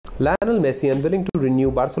Lionel Messi unwilling to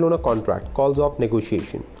renew Barcelona contract, calls off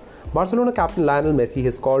negotiation. Barcelona captain Lionel Messi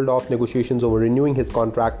has called off negotiations over renewing his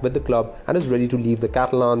contract with the club and is ready to leave the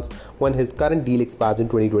Catalans when his current deal expires in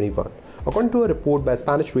 2021. According to a report by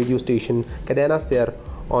Spanish radio station Cadena Ser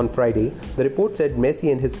on Friday, the report said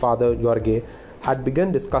Messi and his father Jorge had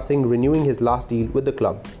begun discussing renewing his last deal with the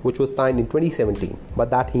club, which was signed in 2017,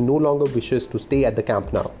 but that he no longer wishes to stay at the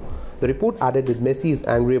Camp Nou. The report added that Messi is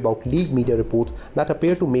angry about league media reports that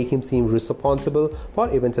appear to make him seem responsible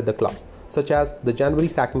for events at the club, such as the January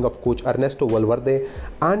sacking of coach Ernesto Valverde,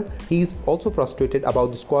 and he is also frustrated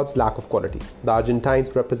about the squad's lack of quality. The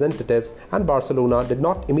Argentines representatives and Barcelona did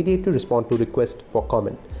not immediately respond to requests for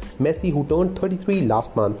comment. Messi, who turned 33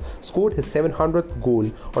 last month, scored his 700th goal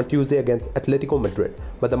on Tuesday against Atletico Madrid,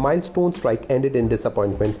 but the milestone strike ended in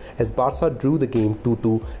disappointment as Barca drew the game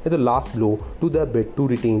 2-2 in the last blow to their bid to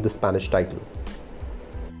retain the Spanish title.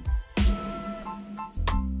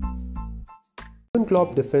 Jurgen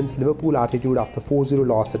Klopp defends Liverpool attitude after 4-0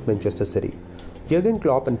 loss at Manchester City. Jurgen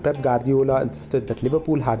Klopp and Pep Guardiola insisted that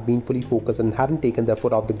Liverpool had been fully focused and hadn't taken their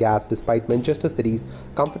foot off the gas despite Manchester City's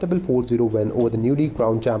comfortable 4-0 win over the newly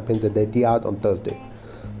crowned champions at the Etihad on Thursday.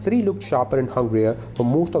 City looked sharper and hungrier for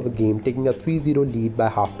most of the game, taking a 3-0 lead by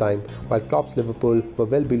halftime, while Klopp's Liverpool were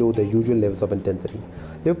well below their usual levels of intensity.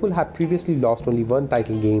 Liverpool had previously lost only one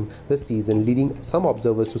title game this season, leading some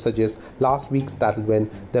observers to suggest last week's title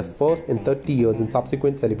win, their first in 30 years, and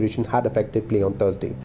subsequent celebration had affected play on Thursday.